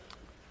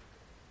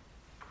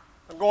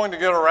I'm going to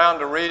get around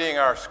to reading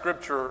our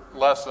scripture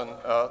lesson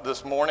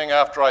this morning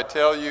after I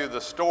tell you the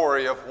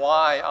story of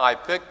why I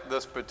picked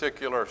this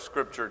particular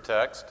scripture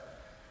text.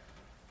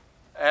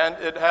 And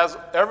it has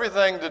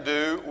everything to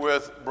do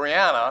with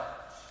Brianna,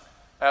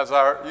 as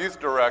our youth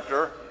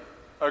director,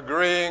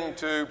 agreeing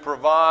to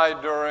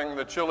provide during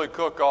the chili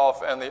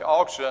cook-off and the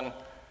auction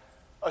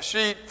a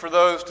sheet for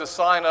those to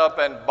sign up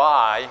and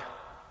buy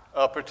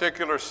a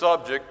particular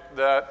subject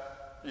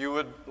that you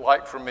would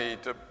like for me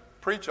to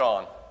preach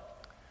on.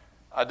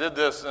 I did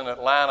this in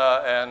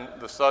Atlanta, and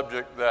the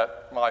subject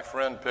that my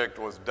friend picked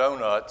was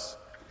donuts.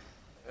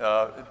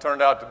 It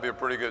turned out to be a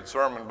pretty good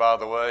sermon, by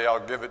the way.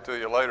 I'll give it to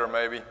you later,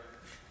 maybe.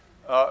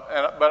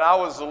 But I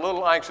was a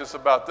little anxious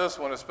about this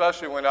one,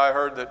 especially when I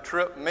heard that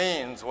Trip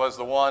Means was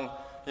the one.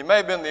 He may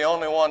have been the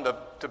only one to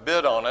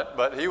bid on it,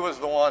 but he was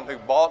the one who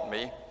bought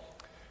me.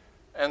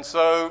 And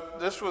so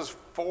this was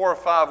 4 or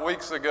 5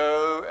 weeks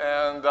ago,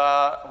 and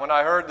when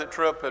I heard that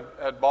Trip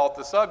had bought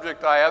the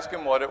subject, I asked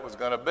him what it was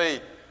going to be.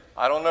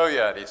 I don't know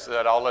yet, he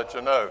said. I'll let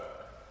you know.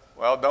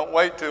 Well, don't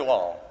wait too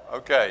long.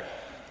 Okay.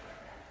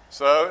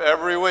 So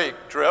every week,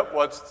 Trip,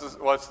 what's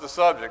the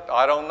subject?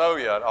 I don't know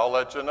yet. I'll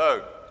let you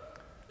know.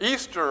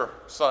 Easter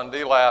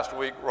Sunday last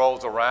week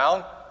rolls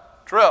around.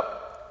 Trip,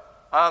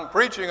 I'm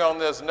preaching on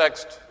this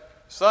next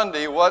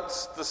Sunday.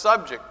 What's the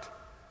subject?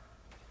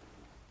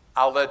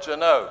 I'll let you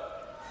know.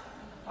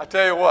 I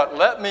tell you what,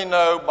 let me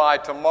know by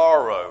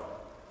tomorrow.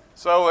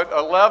 So at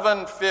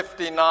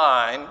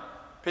 11:59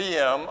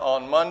 p.m.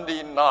 on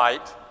Monday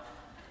night,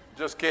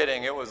 just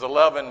kidding, it was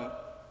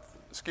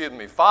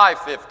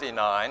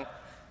 5:59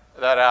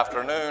 that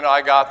afternoon,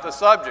 I got the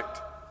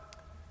subject,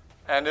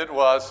 and it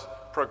was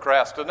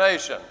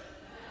procrastination.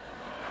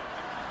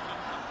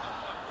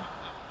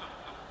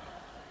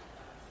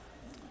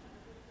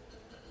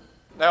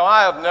 Now,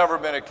 I have never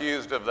been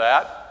accused of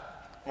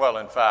that. Well,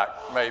 in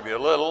fact, maybe a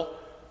little.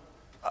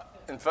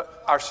 In fact,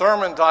 our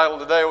sermon title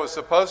today was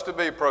supposed to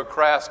be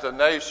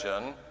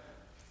procrastination,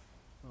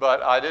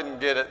 but I didn't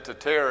get it to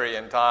Terry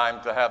in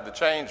time to have the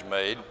change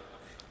made.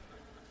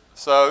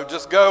 So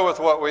just go with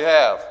what we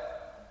have.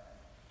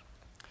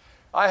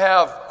 I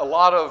have a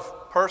lot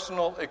of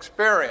personal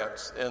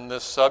experience in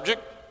this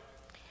subject,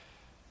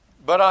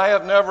 but I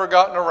have never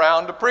gotten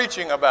around to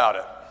preaching about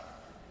it,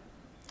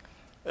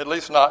 at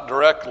least not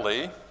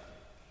directly.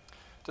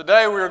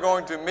 Today we are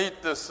going to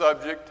meet this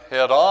subject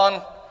head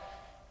on.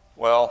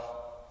 Well,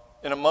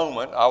 in a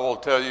moment I will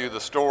tell you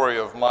the story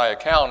of my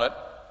accountant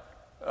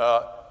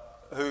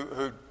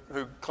who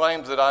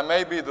claims that I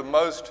may be the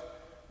most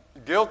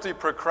guilty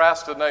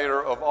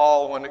procrastinator of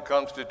all when it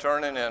comes to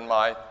turning in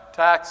my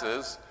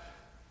taxes.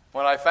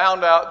 When I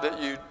found out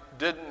that you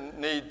didn't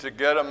need to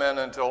get them in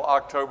until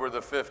October the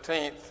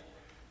 15th,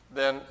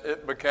 then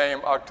it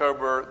became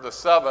October the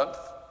 7th,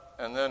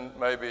 and then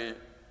maybe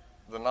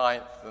the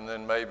 9th, and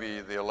then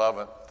maybe the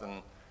 11th.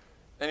 And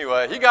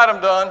anyway, he got them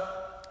done,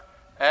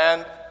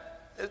 and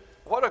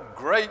what a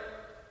great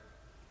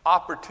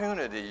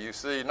opportunity, you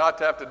see, not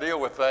to have to deal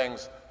with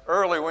things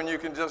early when you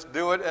can just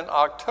do it in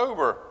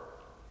October.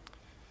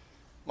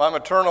 My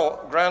maternal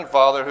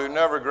grandfather, who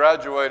never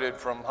graduated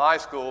from high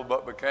school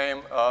but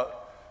became a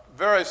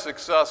very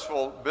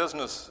successful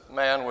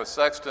businessman with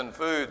Sexton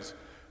Foods,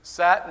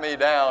 sat me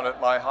down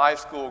at my high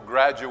school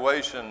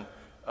graduation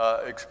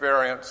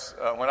experience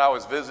when I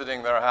was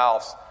visiting their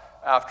house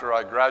after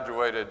I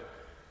graduated.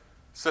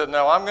 Said,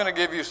 "Now I'm going to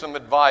give you some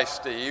advice,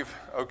 Steve."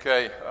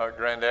 "Okay,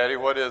 Granddaddy,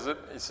 what is it?"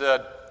 He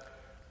said,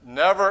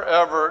 "Never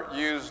ever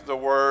use the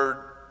word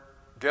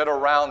get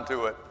around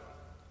to it.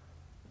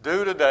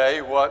 Do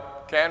today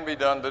what can be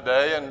done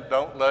today, and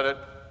don't let it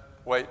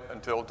wait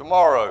until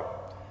tomorrow."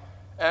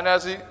 And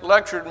as he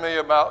lectured me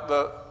about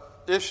the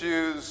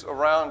issues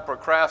around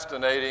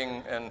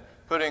procrastinating and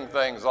putting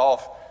things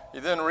off, he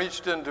then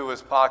reached into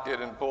his pocket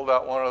and pulled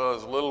out one of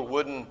those little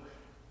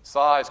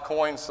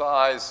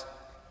coin-size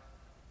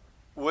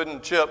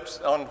wooden chips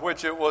on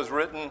which it was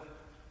written,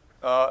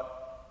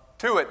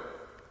 "To it."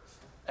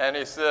 And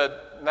he said,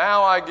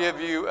 "Now I give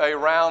you a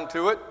round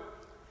to it.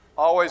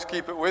 Always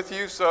keep it with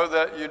you so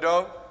that you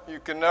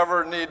can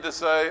never need to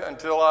say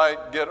until I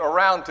get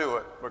around to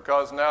it,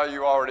 because now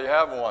you already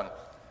have one."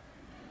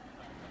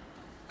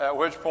 At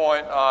which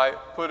point I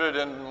put it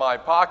in my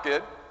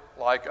pocket,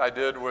 like I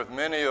did with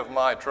many of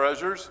my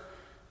treasures,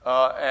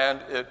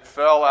 and it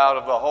fell out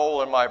of the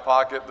hole in my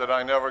pocket that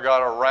I never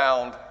got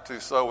around to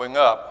sewing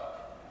up.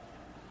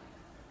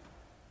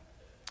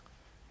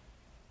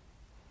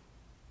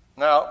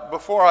 Now,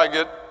 before I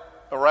get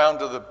around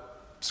to the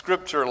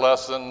scripture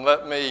lesson,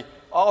 let me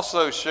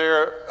also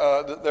share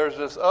that there's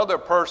this other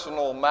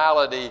personal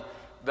malady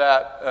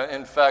that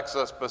infects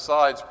us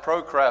besides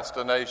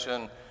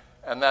procrastination,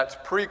 and that's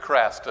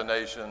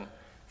precrastination.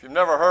 If you've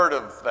never heard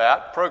of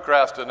that,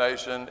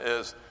 procrastination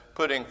is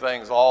putting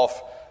things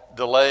off,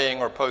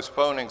 delaying or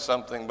postponing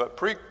something, but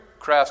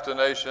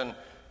precrastination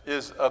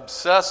is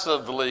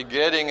obsessively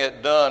getting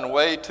it done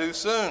way too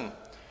soon.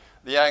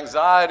 The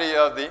anxiety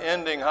of the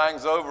ending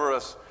hangs over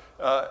us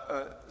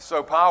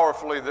so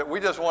powerfully that we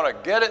just want to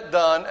get it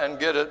done and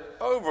get it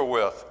over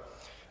with.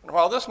 And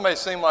while this may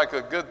seem like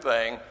a good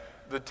thing,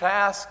 the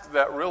tasks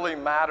that really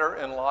matter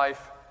in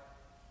life,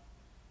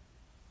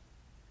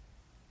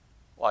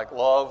 like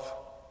love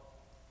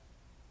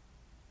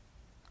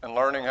and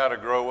learning how to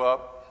grow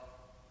up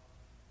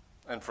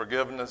and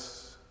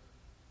forgiveness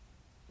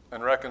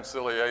and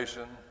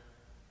reconciliation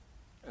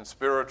and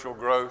spiritual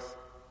growth,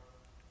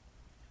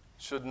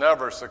 should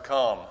never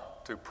succumb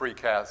to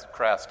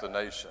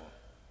procrastination.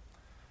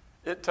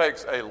 It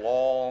takes a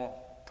long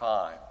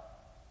time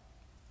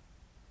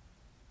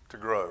to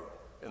grow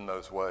in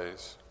those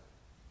ways.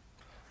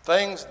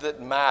 Things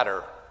that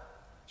matter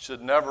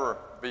should never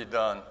be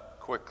done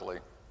quickly.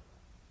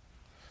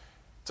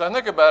 So I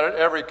think about it,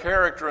 every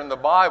character in the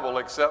Bible,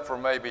 except for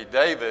maybe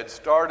David,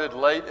 started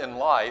late in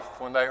life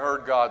when they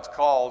heard God's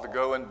call to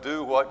go and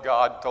do what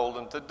God told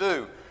them to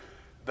do.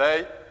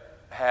 They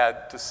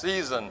had to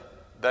season,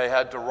 they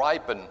had to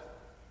ripen.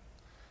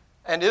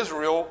 And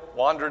Israel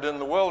wandered in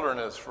the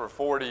wilderness for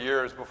 40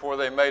 years before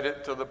they made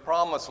it to the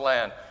promised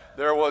land.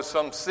 There was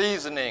some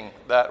seasoning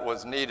that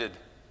was needed.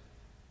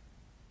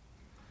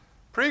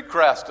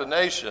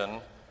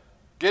 Procrastination,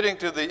 getting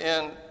to the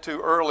end too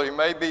early,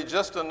 may be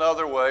just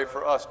another way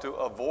for us to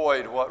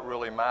avoid what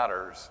really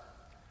matters.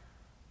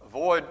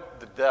 Avoid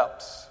the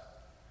depths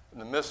and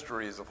the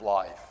mysteries of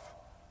life.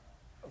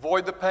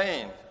 Avoid the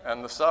pain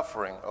and the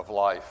suffering of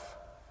life.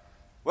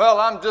 Well,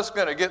 I'm just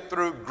going to get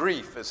through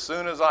grief as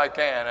soon as I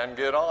can and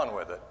get on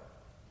with it.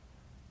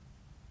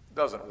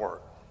 Doesn't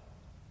work.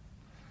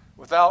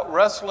 Without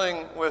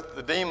wrestling with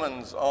the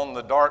demons on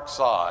the dark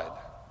side,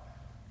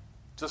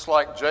 just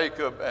like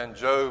Jacob and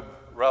Job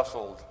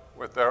wrestled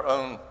with their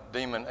own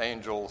demon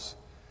angels,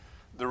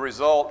 the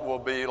result will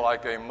be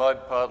like a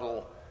mud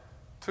puddle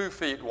 2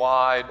 feet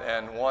wide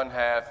and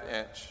 1/2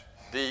 inch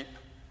deep,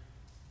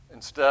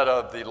 instead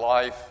of the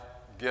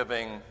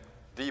life-giving,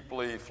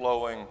 deeply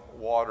flowing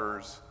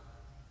waters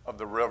of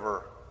the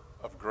river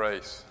of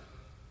grace.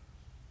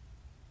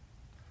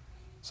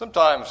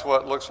 Sometimes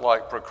what looks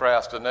like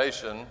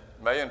procrastination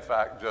may in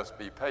fact just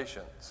be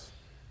patience.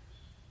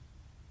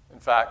 In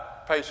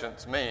fact,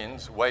 patience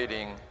means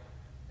waiting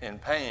in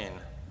pain,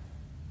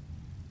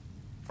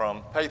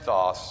 from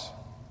pathos.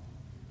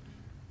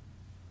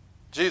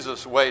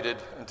 Jesus waited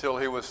until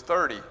he was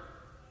 30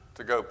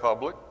 to go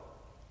public.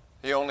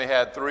 He only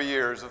had 3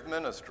 years of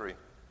ministry.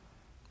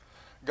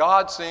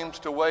 God seems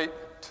to wait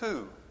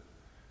too.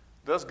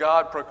 Does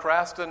God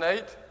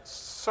procrastinate?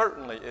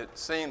 Certainly it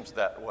seems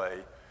that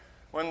way.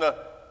 When the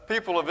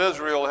people of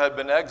Israel had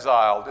been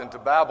exiled into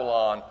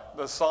Babylon,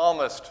 the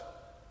psalmist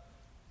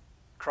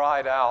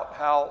cried out,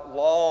 "How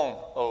long,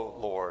 O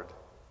Lord?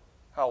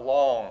 How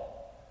long?"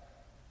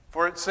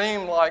 For it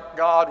seemed like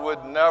God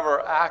would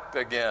never act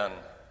again.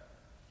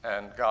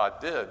 And God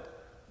did,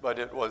 but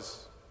it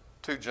was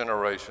 2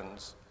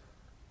 generations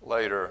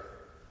later.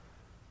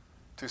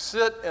 To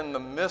sit in the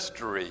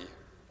mystery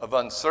of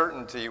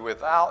uncertainty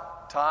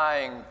without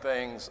tying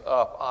things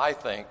up, I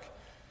think,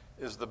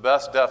 is the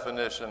best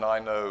definition I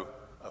know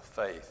of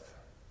faith.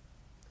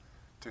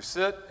 To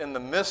sit in the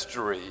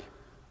mystery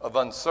of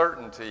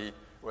uncertainty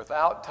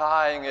without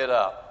tying it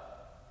up.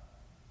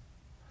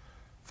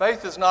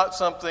 Faith is not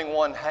something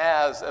one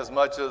has as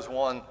much as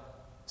one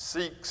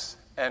seeks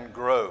and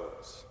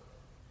grows.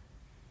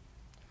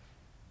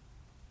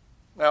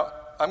 Now,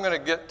 I'm going to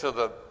get to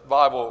the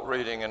Bible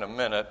reading in a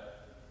minute,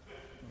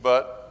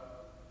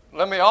 but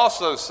let me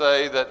also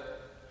say that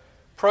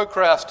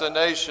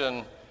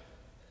procrastination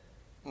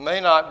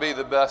may not be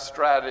the best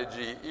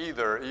strategy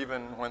either,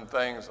 even when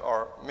things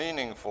are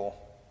meaningful.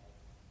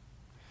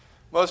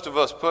 Most of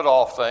us put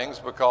off things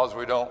because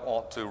we don't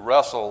want to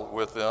wrestle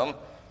with them.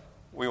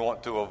 We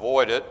want to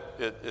avoid it.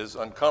 It is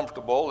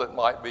uncomfortable. It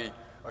might be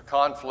a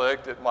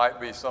conflict. It might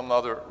be some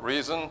other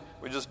reason.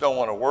 We just don't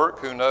want to work.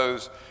 Who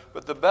knows?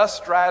 But the best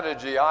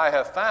strategy I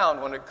have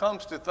found when it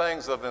comes to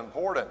things of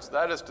importance,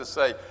 that is to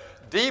say,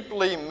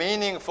 deeply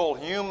meaningful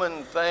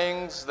human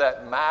things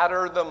that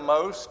matter the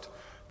most,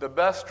 the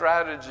best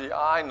strategy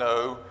I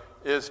know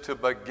is to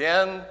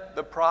begin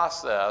the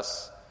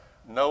process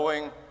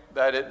knowing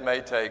that it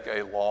may take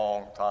a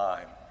long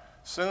time.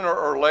 Sooner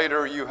or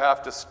later, you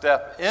have to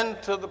step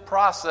into the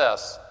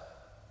process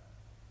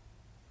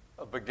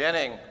of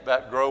beginning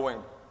that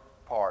growing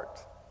part.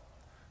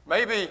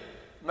 Maybe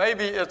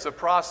it's a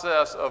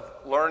process of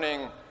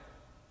learning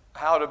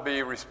how to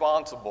be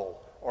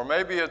responsible, or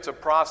maybe it's a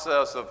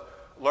process of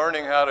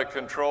learning how to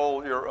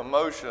control your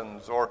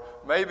emotions, or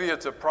maybe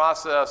it's a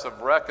process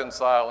of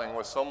reconciling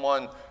with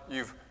someone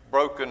you've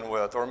broken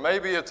with, or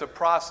maybe it's a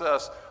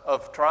process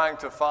of trying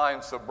to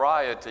find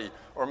sobriety,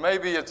 or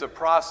maybe it's a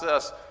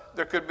process.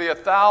 There could be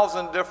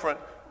 1,000 different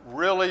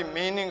really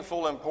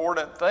meaningful,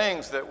 important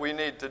things that we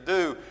need to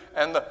do,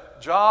 and the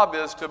job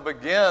is to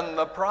begin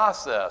the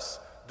process.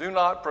 Do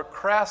not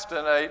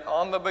procrastinate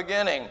on the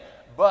beginning,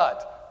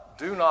 but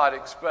do not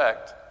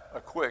expect a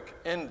quick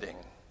ending.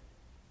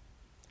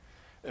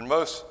 In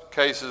most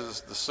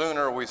cases, the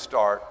sooner we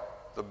start,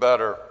 the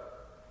better.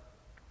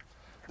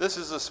 This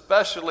is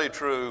especially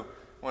true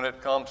when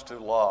it comes to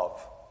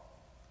love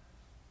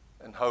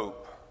and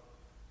hope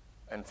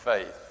and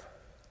faith.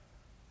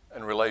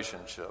 and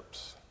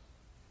relationships.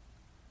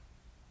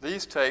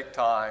 These take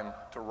time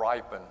to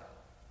ripen.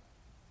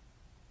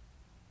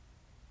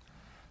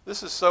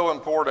 This is so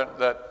important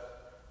that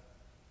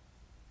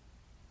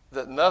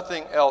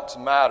nothing else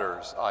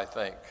matters, I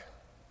think,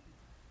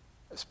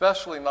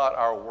 especially not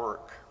our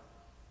work.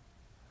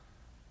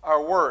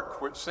 Our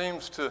work, which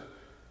seems to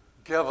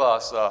give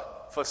us a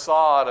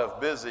facade of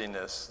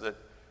busyness, that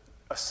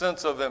a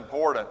sense of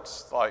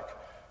importance, like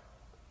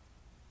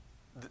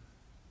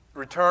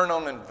return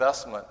on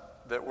investment,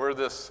 that we're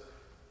this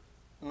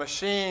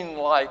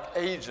machine-like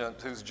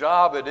agent whose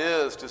job it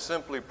is to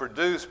simply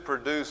produce,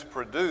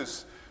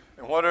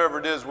 and whatever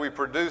it is we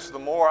produce, the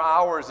more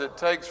hours it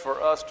takes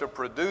for us to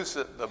produce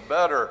it, the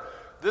better.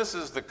 This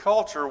is the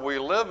culture we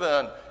live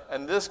in,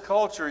 and this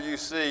culture, you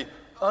see,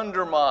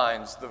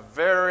 undermines the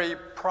very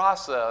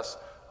process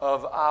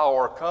of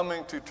our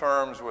coming to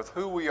terms with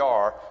who we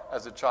are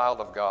as a child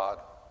of God.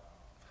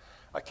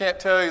 I can't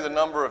tell you the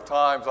number of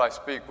times I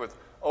speak with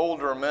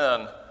older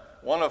men,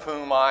 one of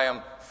whom I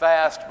am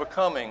fast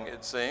becoming,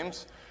 it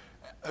seems,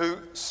 who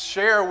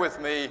share with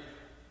me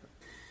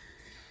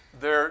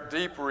their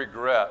deep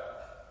regret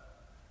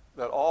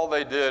that all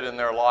they did in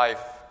their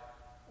life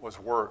was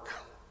work.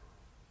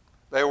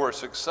 They were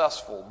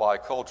successful by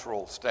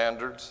cultural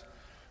standards.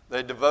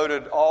 They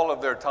devoted all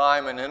of their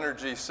time and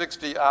energy,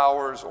 60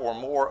 hours or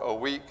more a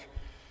week,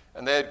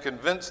 and they had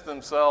convinced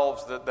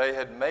themselves that they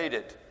had made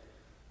it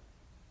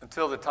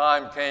until the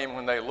time came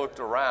when they looked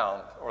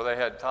around or they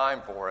had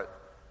time for it,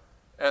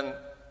 and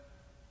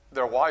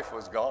their wife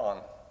was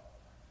gone,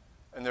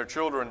 and their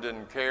children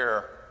didn't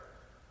care,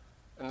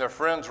 and their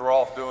friends were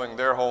off doing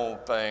their whole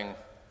thing.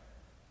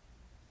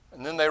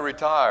 And then they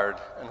retired,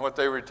 and what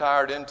they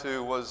retired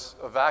into was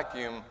a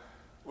vacuum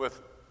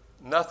with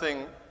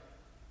nothing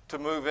to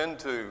move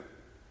into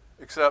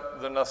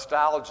except the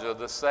nostalgia,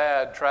 the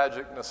sad,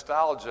 tragic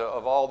nostalgia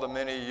of all the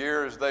many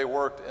years they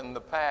worked in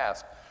the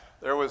past.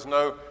 There was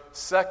no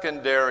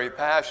secondary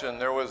passion.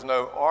 There was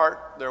no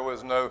art. There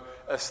was no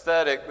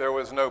aesthetic. There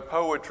was no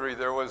poetry.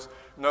 There was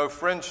no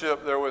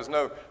friendship. There was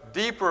no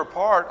deeper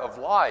part of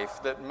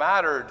life that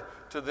mattered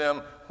to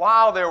them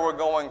while they were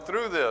going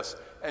through this.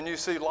 And you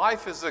see,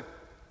 life is a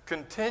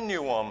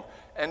continuum,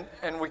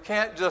 and we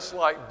can't just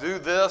like do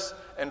this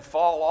and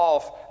fall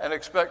off and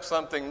expect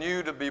something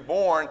new to be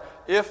born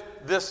if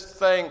this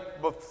thing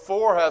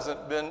before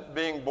hasn't been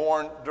being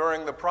born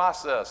during the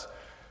process.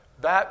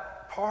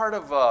 That part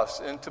of us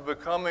into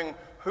becoming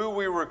who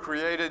we were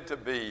created to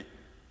be,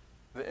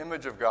 the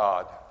image of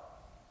God,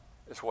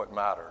 is what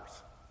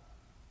matters.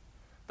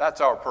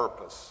 That's our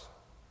purpose.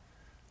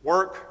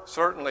 Work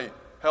certainly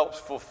helps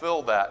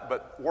fulfill that,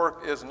 but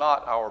work is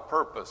not our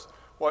purpose.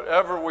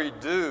 Whatever we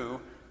do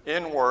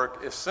in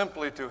work is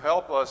simply to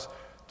help us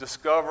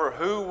discover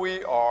who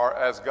we are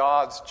as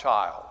God's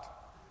child,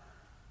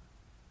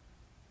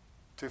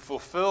 to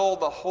fulfill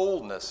the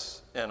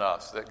wholeness in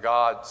us that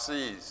God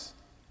sees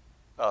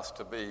us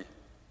to be.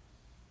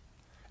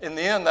 In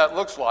the end, that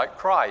looks like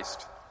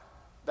Christ,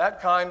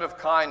 that kind of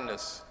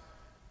kindness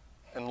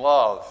and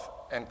love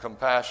and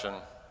compassion.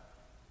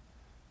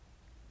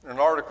 In an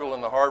article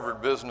in the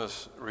Harvard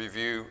Business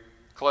Review,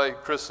 Clay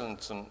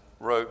Christensen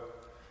wrote,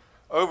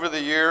 "Over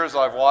the years,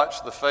 I've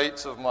watched the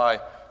fates of my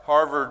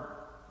Harvard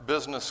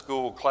Business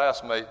School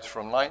classmates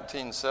from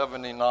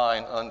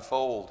 1979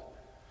 unfold.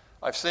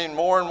 I've seen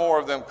more and more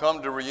of them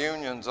come to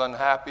reunions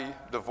unhappy,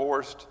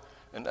 divorced,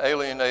 and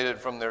alienated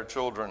from their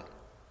children.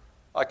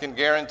 I can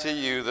guarantee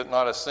you that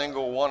not a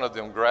single one of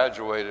them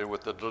graduated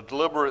with the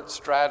deliberate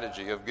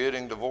strategy of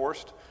getting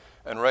divorced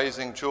and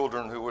raising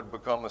children who would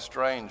become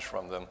estranged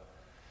from them.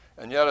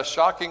 And yet a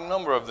shocking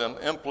number of them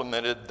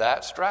implemented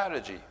that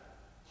strategy.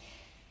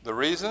 The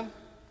reason?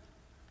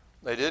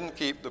 They didn't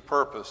keep the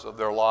purpose of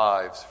their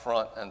lives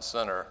front and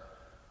center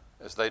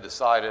as they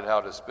decided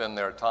how to spend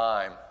their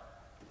time,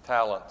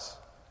 talents,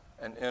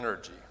 and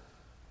energy.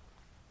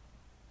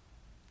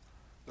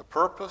 The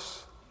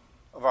purpose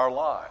of our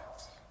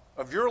lives,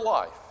 of your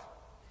life,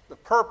 the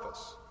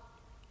purpose.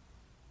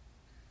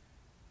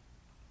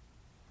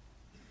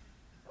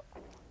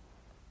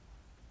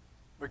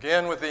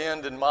 Begin with the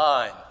end in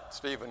mind,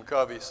 Stephen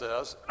Covey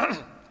says.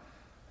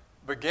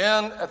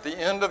 Begin at the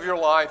end of your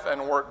life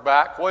and work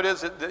back. What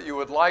is it that you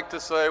would like to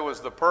say was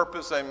the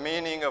purpose and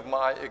meaning of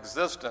my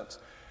existence?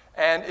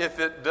 And if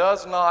it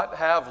does not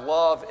have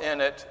love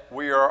in it,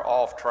 we are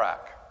off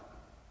track.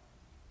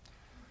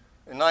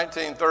 In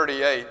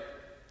 1938,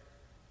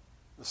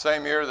 the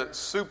same year that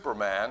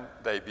Superman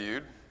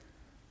debuted,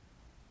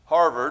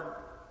 Harvard,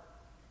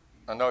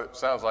 I know it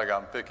sounds like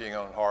I'm picking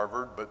on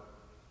Harvard, but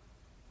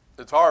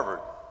it's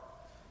Harvard.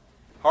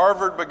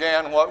 Harvard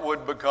began what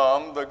would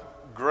become the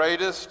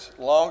greatest,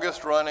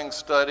 longest-running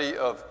study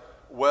of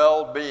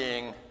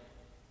well-being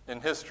in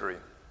history.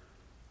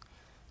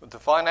 With the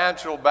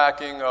financial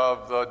backing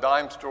of the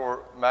dime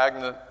store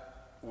magnate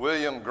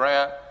William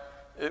Grant,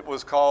 it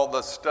was called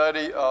the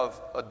Study of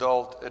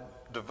Adult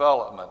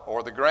Development,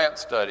 or the Grant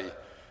Study,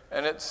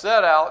 and it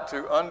set out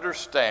to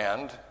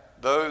understand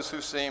those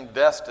who seemed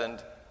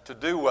destined to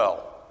do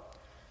well.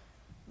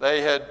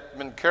 They had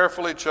been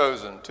carefully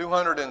chosen,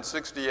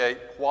 268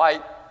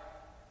 white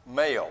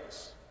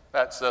males.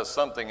 That says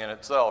something in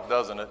itself,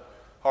 doesn't it?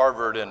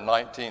 Harvard in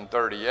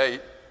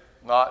 1938,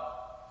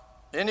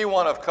 not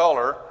anyone of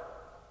color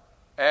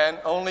and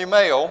only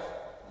male.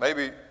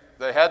 Maybe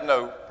they had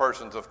no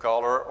persons of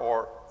color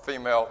or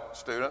female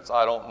students,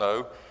 I don't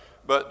know.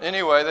 But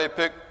anyway, they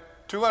picked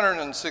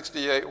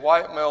 268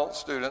 white male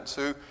students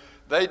who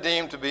they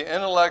deemed to be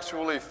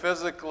intellectually,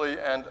 physically,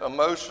 and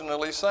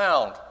emotionally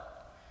sound.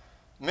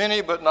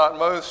 Many, but not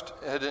most,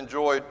 had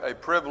enjoyed a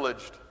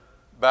privileged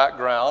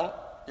background,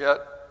 yet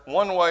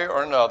one way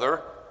or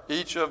another,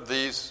 each of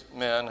these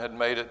men had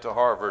made it to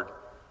Harvard.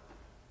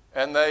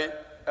 And they,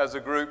 as a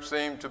group,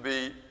 seemed to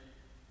be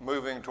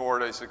moving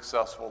toward a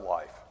successful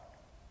life.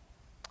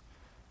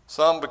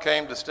 Some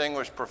became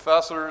distinguished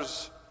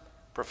professors,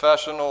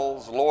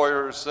 professionals,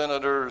 lawyers,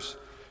 senators.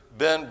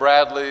 Ben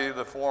Bradley,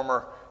 the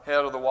former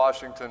head of the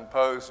Washington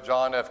Post,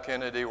 John F.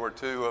 Kennedy were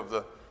two of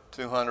the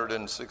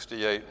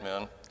 268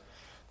 men.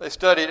 They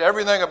studied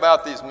everything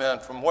about these men,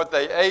 from what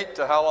they ate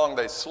to how long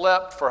they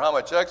slept, for how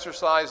much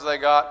exercise they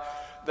got.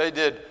 They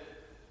did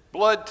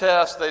blood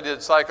tests, they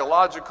did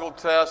psychological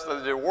tests,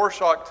 they did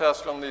Rorschach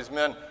tests on these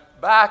men,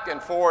 back and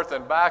forth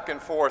and back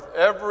and forth.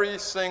 Every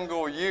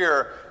single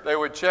year, they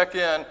would check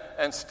in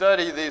and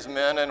study these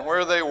men and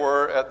where they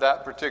were at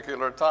that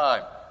particular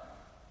time.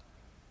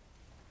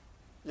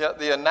 Yet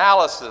the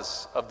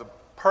analysis of the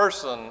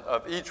person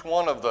of each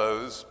one of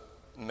those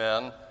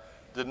men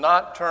did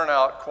not turn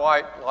out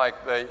quite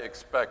like they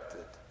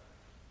expected.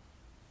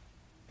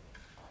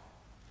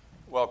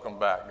 Welcome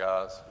back,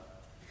 guys.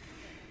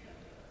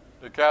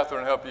 Did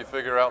Catherine help you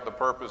figure out the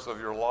purpose of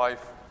your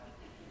life?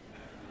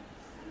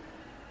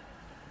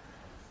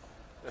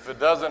 If it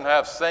doesn't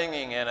have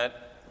singing in it,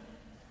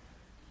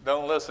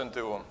 don't listen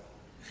to them.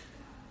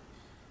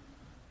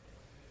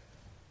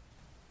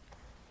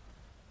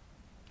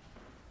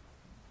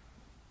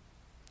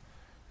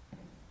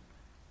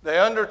 They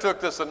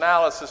undertook this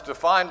analysis to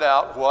find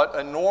out what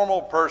a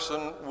normal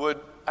person would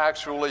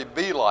actually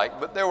be like,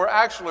 but they were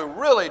actually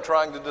really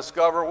trying to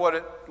discover what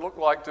it looked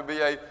like to be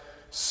a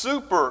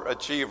super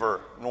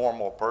achiever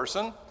normal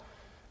person.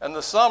 And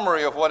the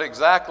summary of what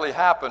exactly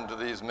happened to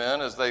these men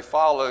as they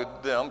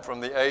followed them from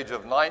the age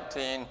of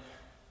 19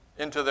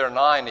 into their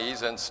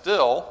 90s and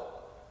still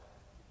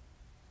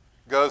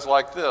goes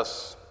like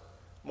this.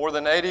 More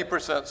than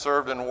 80%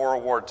 served in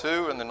World War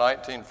II in the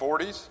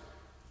 1940s.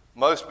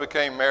 Most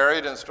became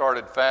married and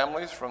started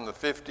families from the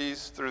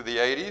 50s through the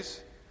 80s.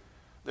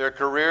 Their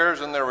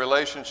careers and their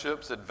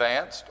relationships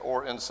advanced,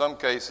 or in some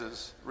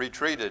cases,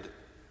 retreated.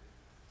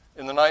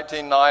 In the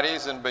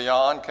 1990s and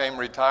beyond came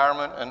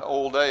retirement and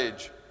old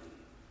age.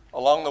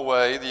 Along the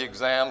way, the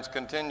exams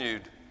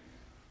continued.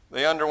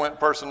 They underwent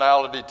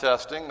personality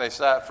testing. They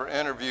sat for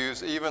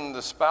interviews. Even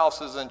the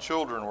spouses and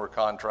children were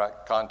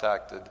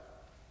contacted.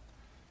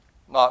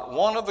 Not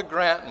one of the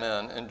Grant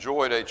men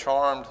enjoyed a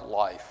charmed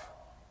life.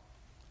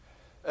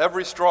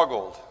 Everyone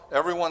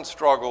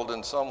struggled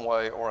in some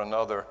way or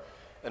another,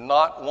 and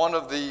not one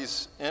of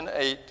these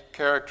innate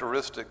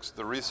characteristics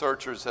the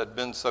researchers had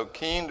been so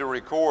keen to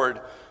record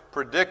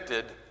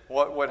predicted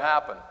what would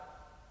happen.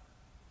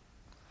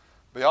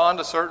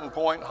 Beyond a certain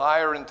point,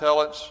 higher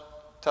intelligence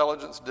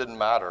didn't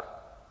matter.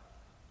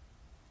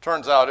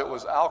 Turns out it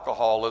was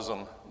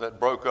alcoholism that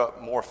broke up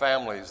more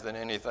families than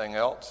anything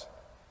else.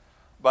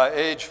 By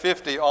age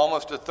 50,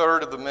 almost a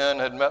third of the men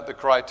had met the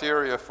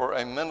criteria for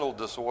a mental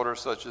disorder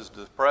such as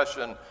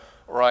depression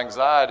or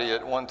anxiety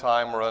at one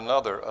time or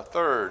another. A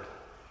third.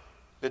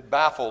 It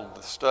baffled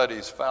the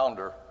study's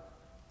founder.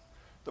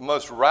 The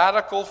most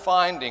radical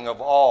finding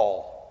of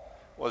all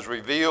was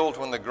revealed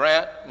when the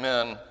Grant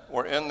men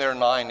were in their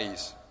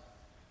 90s,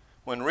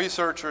 when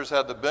researchers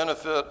had the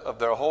benefit of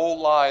their whole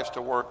lives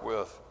to work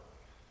with.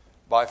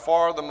 By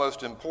far the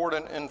most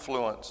important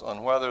influence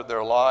on whether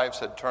their lives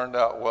had turned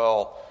out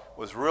well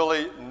was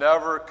really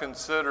never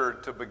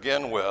considered to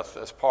begin with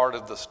as part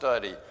of the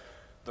study.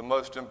 The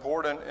most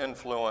important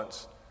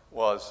influence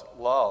was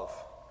love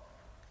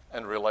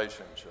and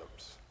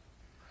relationships.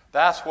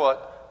 That's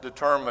what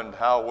determined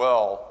how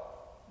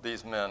well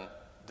these men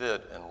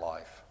did in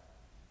life.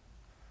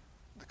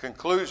 The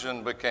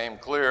conclusion became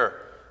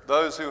clear.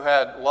 Those who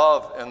had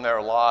love in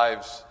their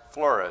lives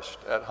flourished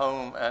at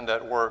home and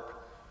at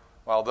work,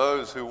 while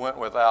those who went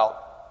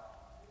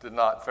without did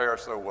not fare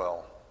so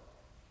well.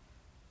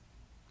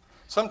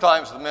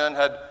 Sometimes the men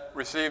had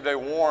received a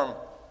warm,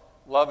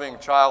 loving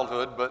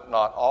childhood, but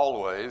not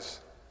always.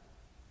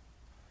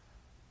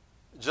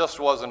 It just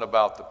wasn't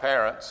about the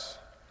parents.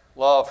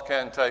 Love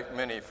can take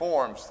many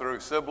forms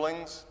through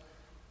siblings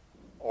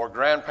or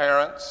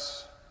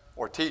grandparents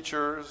or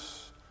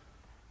teachers,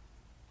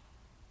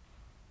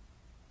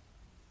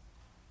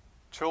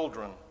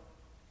 children.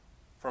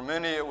 For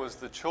many, it was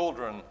the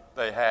children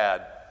they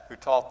had who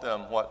taught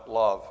them what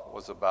love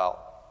was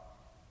about.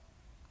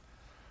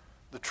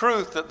 The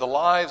truth that the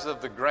lives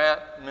of the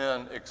Grant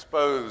men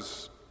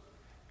expose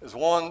is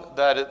one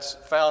that its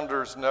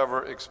founders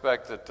never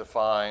expected to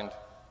find.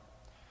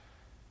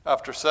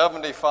 After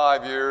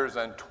 75 years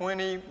and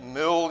 $20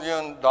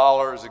 million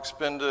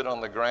expended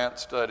on the grant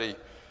study,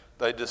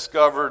 they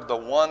discovered the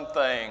one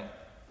thing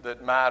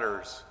that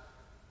matters.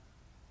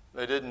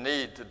 They didn't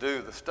need to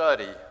do the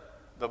study.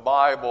 The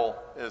Bible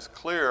is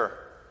clear.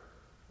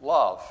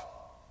 Love.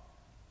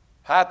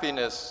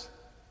 Happiness,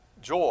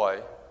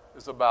 joy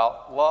is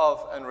about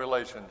love and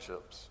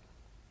relationships.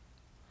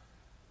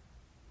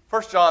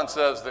 1 John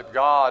says that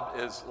God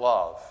is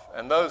love,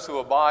 and those who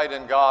abide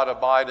in God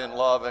abide in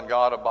love, and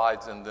God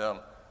abides in them.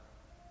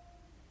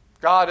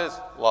 God is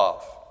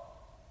love.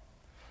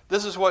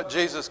 This is what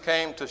Jesus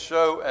came to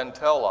show and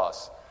tell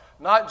us,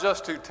 not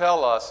just to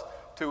tell us,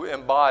 to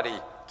embody,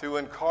 to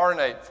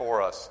incarnate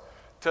for us,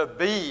 to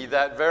be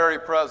that very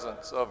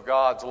presence of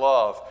God's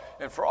love.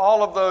 And for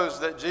all of those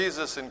that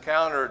Jesus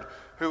encountered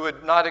who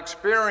had not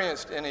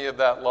experienced any of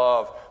that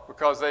love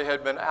because they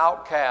had been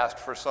outcast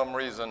for some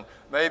reason,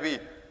 maybe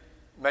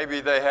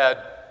they had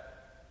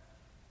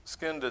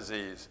skin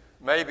disease.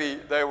 Maybe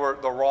they were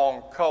the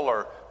wrong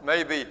color.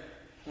 Maybe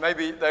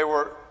they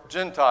were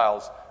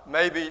Gentiles.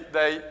 Maybe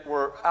they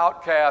were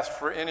outcast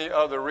for any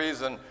other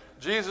reason.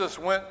 Jesus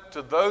went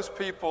to those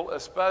people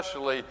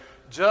especially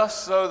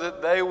just so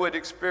that they would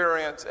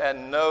experience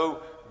and know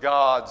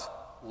God's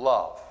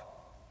love.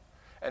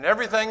 And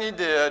everything he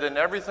did and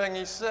everything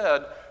he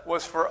said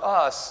was for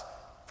us,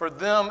 for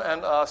them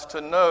and us to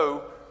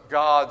know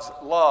God's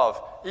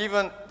love.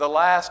 Even the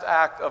last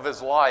act of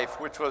his life,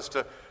 which was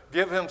to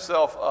give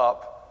himself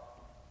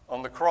up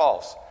on the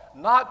cross,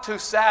 not to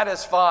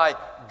satisfy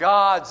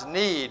God's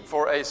need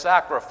for a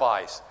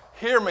sacrifice.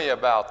 Hear me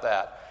about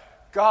that.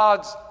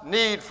 God's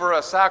need for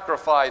a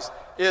sacrifice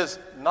is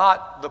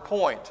not the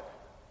point,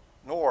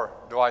 nor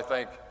do I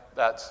think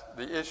that's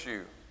the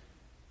issue.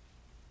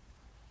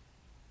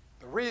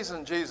 The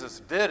reason Jesus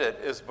did it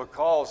is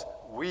because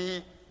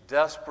we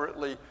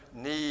desperately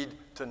need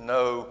to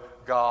know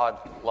God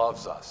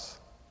loves us.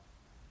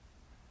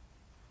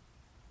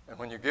 And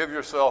when you give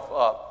yourself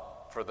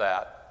up for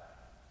that,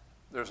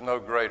 there's no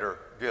greater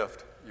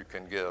gift you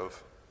can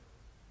give.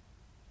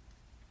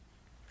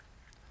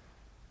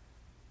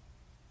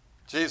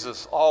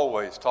 Jesus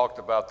always talked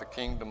about the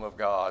kingdom of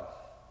God,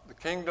 the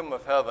kingdom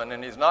of heaven,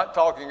 and he's not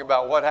talking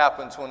about what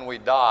happens when we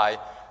die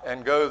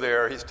and go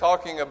there. He's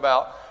talking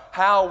about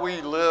how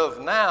we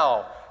live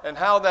now and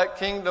how that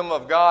kingdom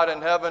of God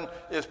in heaven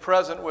is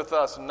present with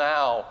us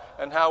now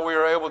and how we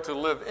are able to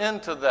live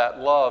into that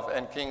love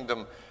and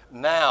kingdom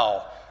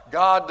now.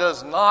 God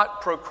does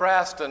not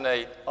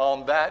procrastinate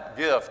on that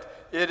gift.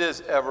 It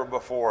is ever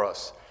before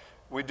us.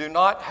 We do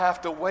not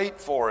have to wait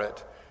for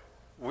it.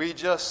 We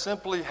just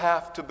simply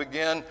have to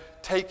begin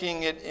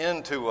taking it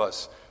into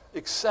us,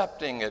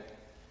 accepting it,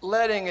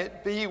 letting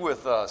it be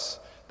with us,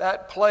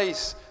 that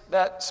place,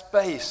 that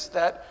space,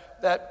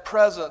 that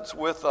presence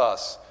with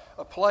us,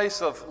 a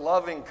place of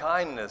loving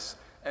kindness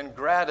and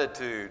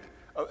gratitude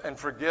and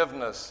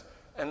forgiveness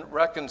and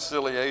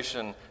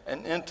reconciliation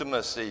and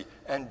intimacy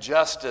and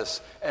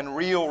justice and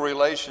real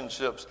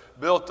relationships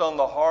built on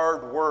the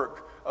hard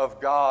work of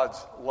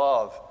God's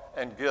love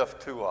and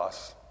gift to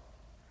us.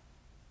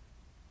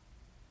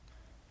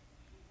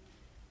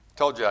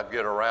 Told you I'd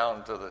get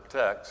around to the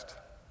text.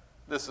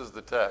 This is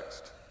the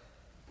text.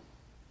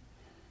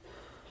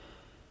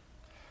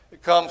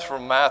 It comes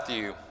from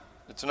Matthew.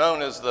 It's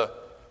known as the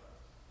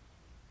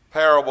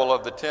parable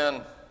of the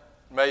 10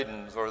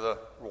 maidens, or the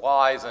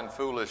wise and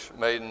foolish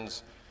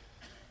maidens.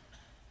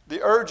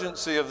 The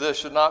urgency of this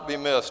should not be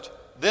missed.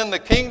 Then the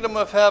kingdom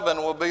of heaven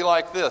will be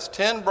like this.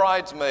 10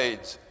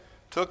 bridesmaids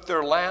took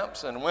their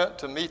lamps and went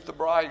to meet the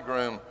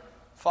bridegroom.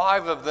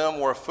 5 of them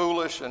were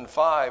foolish and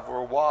 5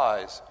 were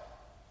wise.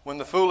 When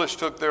the foolish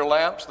took their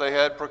lamps, they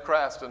had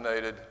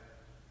procrastinated.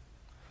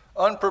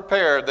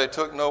 Unprepared, they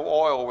took no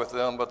oil with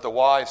them, but the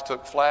wise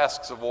took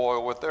flasks of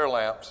oil with their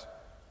lamps.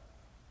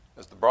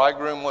 As the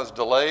bridegroom was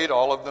delayed,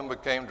 all of them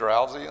became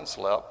drowsy and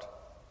slept.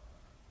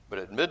 But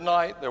at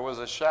midnight there was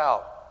a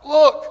shout,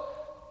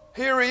 "Look,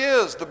 here he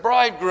is, the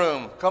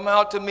bridegroom, come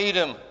out to meet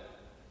him."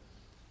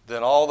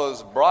 Then all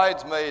those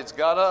bridesmaids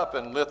got up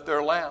and lit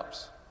their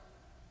lamps.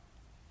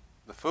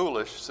 The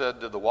foolish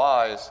said to the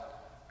wise,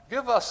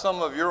 "Give us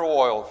some of your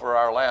oil, for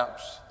our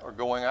lamps are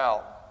going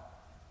out."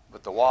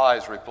 But the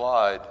wise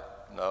replied,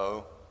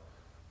 "No,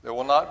 there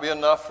will not be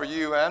enough for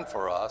you and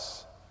for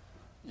us.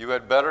 You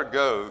had better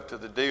go to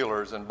the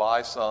dealers and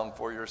buy some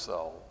for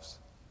yourselves."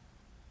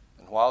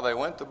 And while they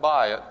went to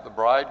buy it, the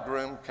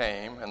bridegroom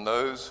came, and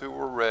those who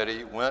were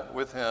ready went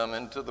with him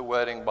into the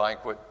wedding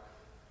banquet,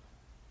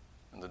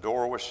 and the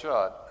door was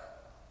shut.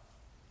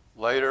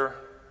 Later,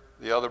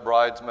 the other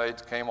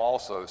bridesmaids came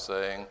also,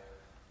 saying,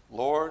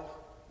 "Lord,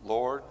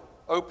 Lord,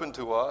 open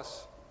to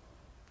us."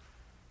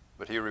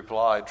 But he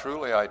replied,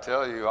 "Truly I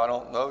tell you, I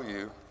don't know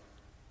you.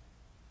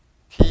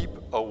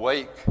 Keep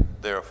awake,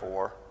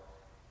 therefore.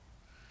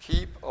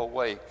 Keep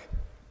awake,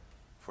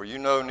 for you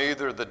know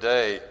neither the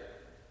day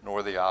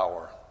nor the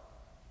hour."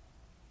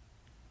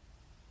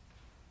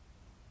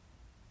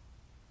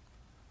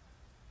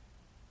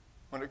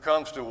 When it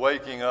comes to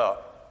waking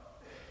up,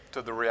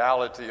 to the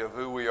reality of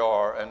who we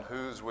are and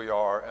whose we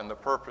are and the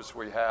purpose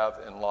we have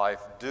in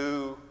life,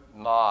 do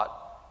not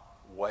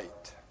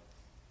wait.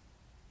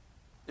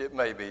 It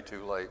may be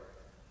too late.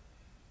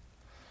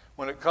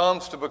 When it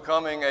comes to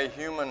becoming a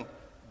human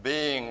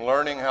being,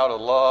 learning how to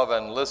love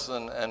and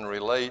listen and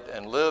relate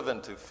and live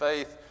into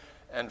faith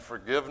and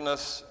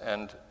forgiveness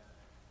and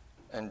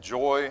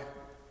joy,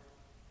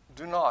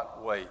 do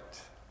not wait.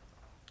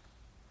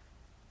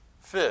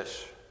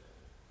 Fish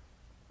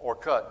or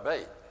cut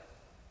bait.